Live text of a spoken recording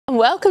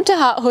Welcome to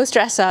Heart Horse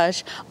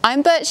Dressage.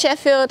 I'm Bert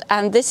Sheffield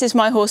and this is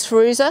my horse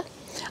Feruza.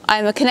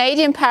 I'm a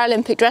Canadian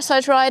Paralympic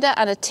dressage rider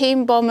and a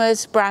Team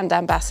Bombers brand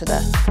ambassador.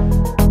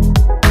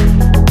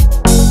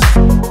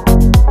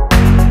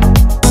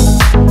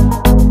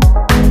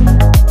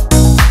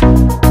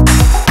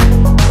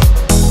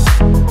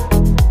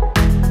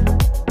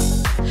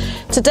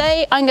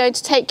 Today I'm going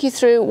to take you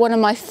through one of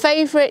my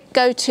favourite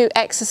go-to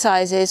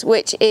exercises,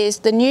 which is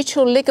the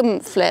Nuchal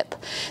Ligament Flip.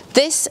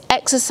 This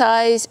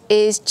exercise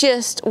is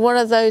just one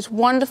of those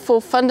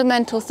wonderful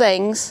fundamental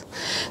things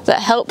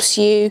that helps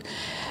you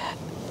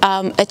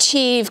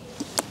achieve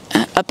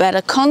a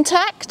better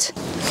contact.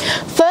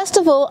 First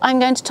of all, I'm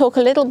going to talk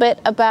a little bit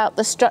about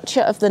the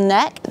structure of the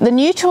neck. The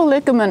Nuchal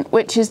ligament,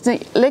 which is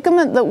the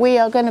ligament that we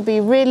are going to be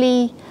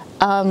really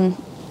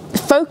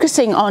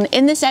focusing on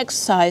in this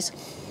exercise,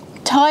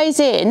 ties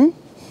in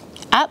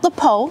at the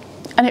pole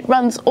and it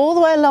runs all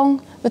the way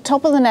along the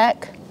top of the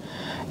neck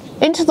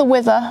into the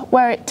wither,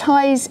 where it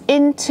ties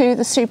into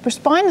the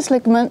supraspinous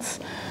ligaments,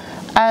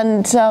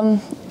 and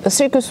the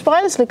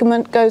supraspinous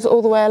ligament goes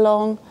all the way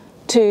along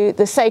to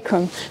the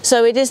sacrum.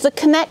 So it is the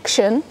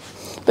connection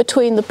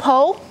between the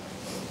pole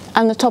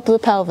and the top of the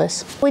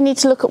pelvis. We need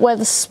to look at where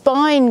the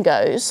spine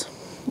goes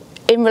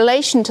in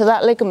relation to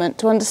that ligament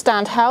to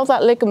understand how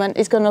that ligament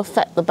is going to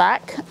affect the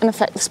back and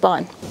affect the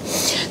spine.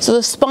 So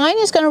the spine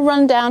is going to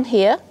run down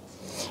here.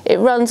 It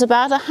runs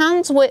about a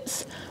hand's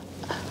width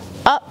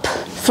up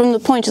from the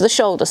point of the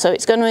shoulder. So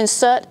it's going to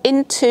insert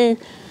into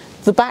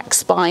the back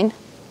spine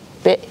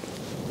bit,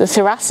 the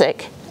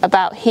thoracic,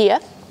 about here.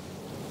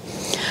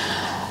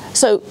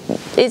 So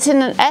it's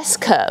in an S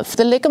curve.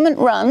 The ligament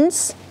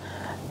runs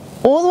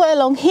all the way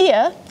along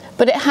here,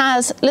 but it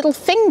has little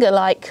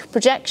finger-like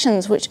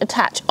projections which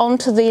attach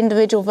onto the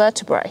individual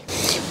vertebrae.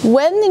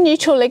 When the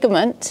Nuchal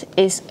ligament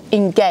is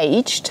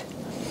engaged,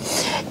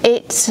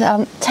 it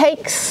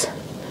takes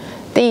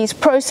these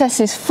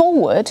processes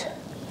forward,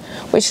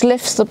 which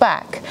lifts the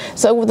back.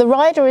 So the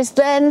rider is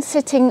then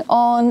sitting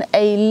on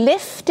a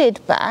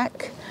lifted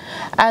back,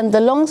 and the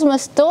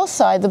longissimus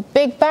dorsi, the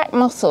big back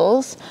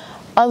muscles,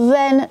 are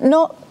then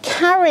not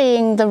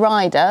carrying the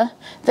rider.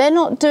 They're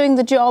not doing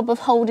the job of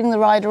holding the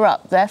rider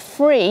up. They're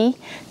free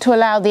to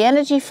allow the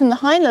energy from the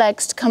hind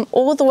legs to come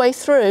all the way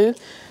through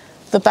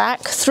the back,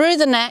 through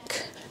the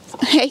neck,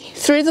 hey,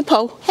 through the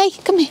pole, hey,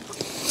 come here,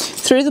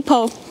 through the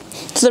pole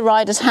to the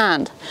rider's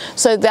hand.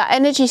 So that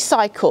energy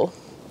cycle,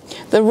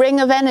 the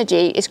ring of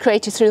energy, is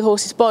created through the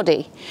horse's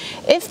body.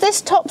 If this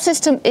top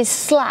system is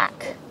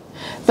slack,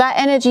 that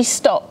energy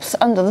stops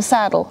under the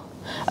saddle,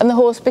 and the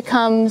horse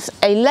becomes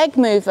a leg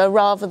mover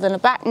rather than a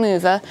back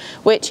mover,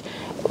 which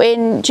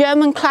in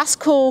German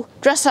classical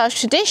dressage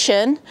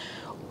tradition,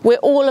 we're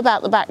all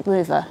about the back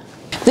mover.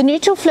 The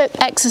Nuchal flip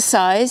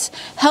exercise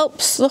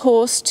helps the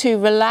horse to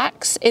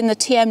relax in the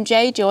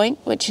TMJ joint,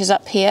 which is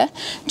up here,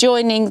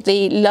 joining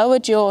the lower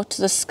jaw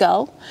to the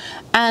skull,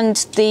 and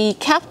the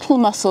capital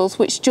muscles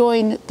which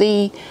join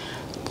the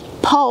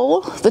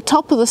pole, the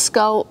top of the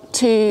skull,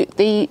 to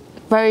the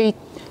very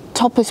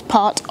toppest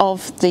part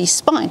of the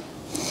spine.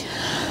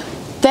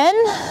 Then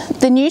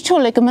the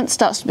Nuchal ligament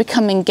starts to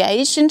become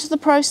engaged into the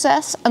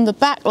process and the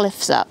back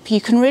lifts up. You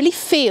can really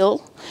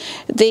feel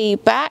the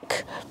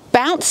back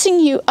bouncing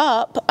you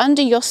up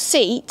under your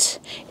seat,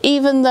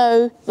 even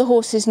though the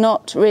horse is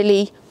not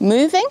really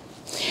moving.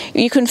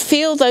 You can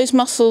feel those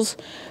muscles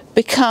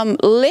become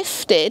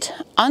lifted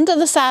under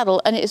the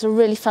saddle, and it is a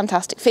really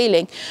fantastic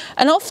feeling.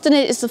 And often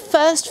it is the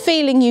first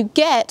feeling you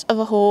get of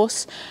a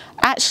horse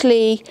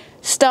actually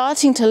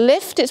starting to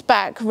lift its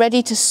back,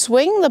 ready to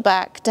swing the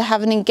back, to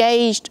have an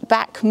engaged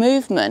back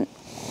movement.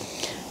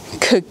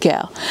 Good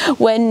girl.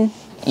 When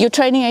you're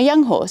training a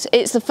young horse,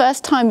 it's the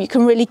first time you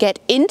can really get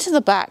into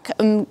the back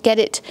and get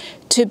it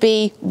to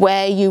be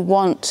where you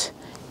want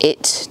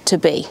it to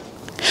be.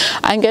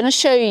 I'm going to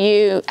show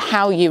you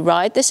how you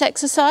ride this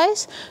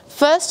exercise.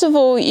 First of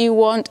all, you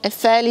want a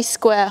fairly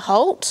square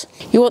halt.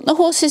 You want the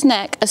horse's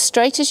neck as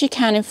straight as you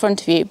can in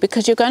front of you,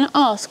 because you're going to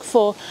ask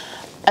for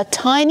a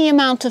tiny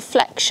amount of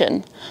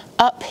flexion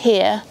up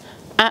here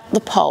at the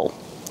pole.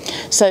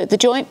 So the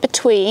joint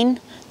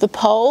between the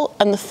pole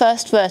and the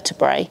first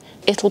vertebrae,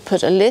 it'll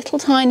put a little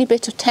tiny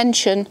bit of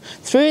tension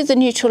through the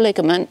Nuchal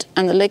ligament,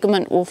 and the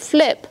ligament will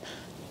flip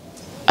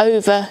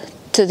over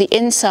to the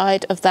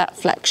inside of that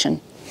flexion.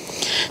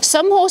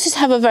 Some horses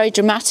have a very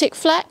dramatic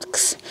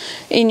flex,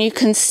 and you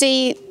can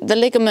see the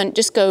ligament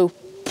just go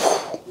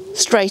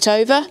straight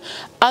over.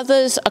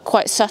 Others are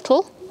quite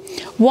subtle.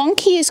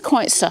 Wonky is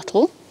quite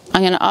subtle.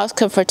 I'm going to ask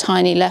her for a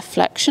tiny left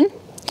flexion.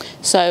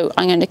 So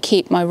I'm going to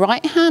keep my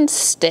right hand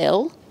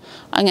still.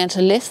 I'm going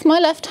to lift my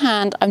left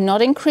hand. I'm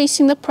not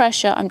increasing the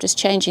pressure. I'm just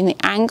changing the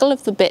angle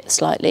of the bit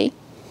slightly.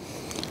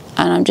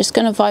 And I'm just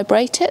going to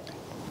vibrate it.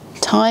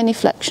 Tiny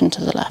flexion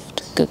to the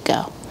left. Good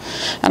girl.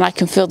 And I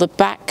can feel the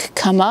back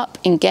come up,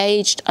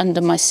 engaged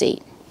under my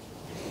seat.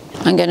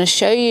 I'm going to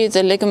show you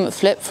the ligament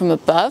flip from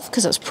above,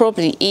 because that's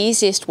probably the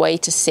easiest way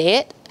to see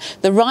it.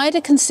 The rider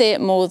can see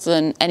it more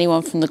than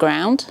anyone from the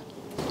ground.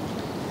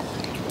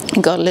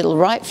 You've got a little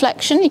right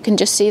flexion. You can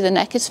just see the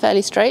neck is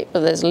fairly straight,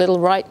 but there's a little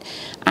right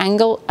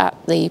angle at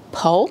the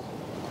pole,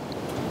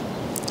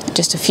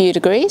 just a few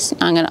degrees.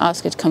 I'm going to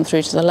ask her to come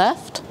through to the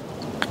left.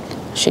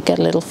 Should get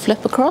a little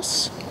flip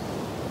across.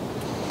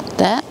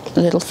 There, a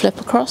little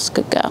flip across,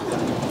 good girl.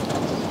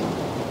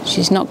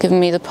 She's not giving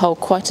me the pole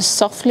quite as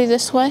softly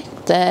this way.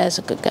 There's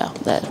a good girl,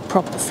 there's a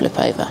proper flip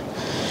over.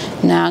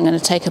 Now I'm going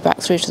to take her back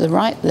through to the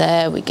right,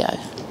 there we go.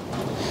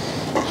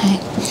 Okay.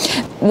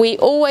 We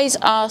always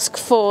ask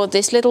for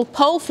this little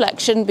pole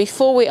flexion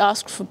before we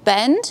ask for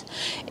bend.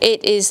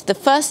 It is the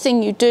first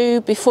thing you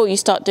do before you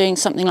start doing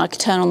something like a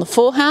turn on the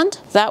forehand.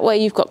 That way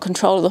you've got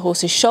control of the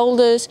horse's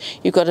shoulders,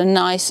 you've got a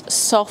nice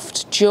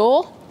soft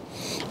jaw,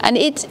 and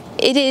it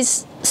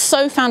is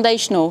so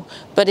foundational,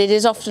 but it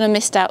is often a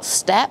missed out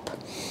step.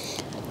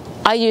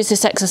 I use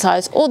this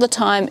exercise all the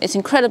time. It's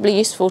incredibly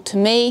useful to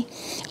me.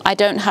 I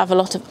don't have a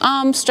lot of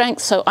arm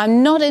strength, so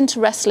I'm not into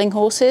wrestling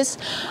horses.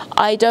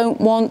 I don't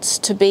want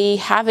to be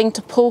having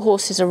to pull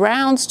horses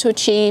around to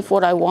achieve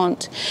what I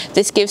want.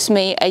 This gives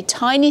me a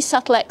tiny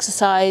subtle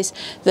exercise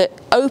that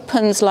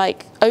opens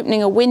like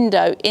opening a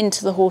window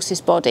into the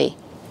horse's body.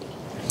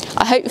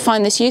 I hope you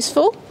find this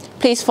useful.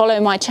 Please follow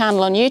my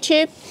channel on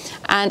YouTube,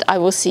 and I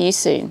will see you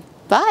soon.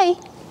 Bye.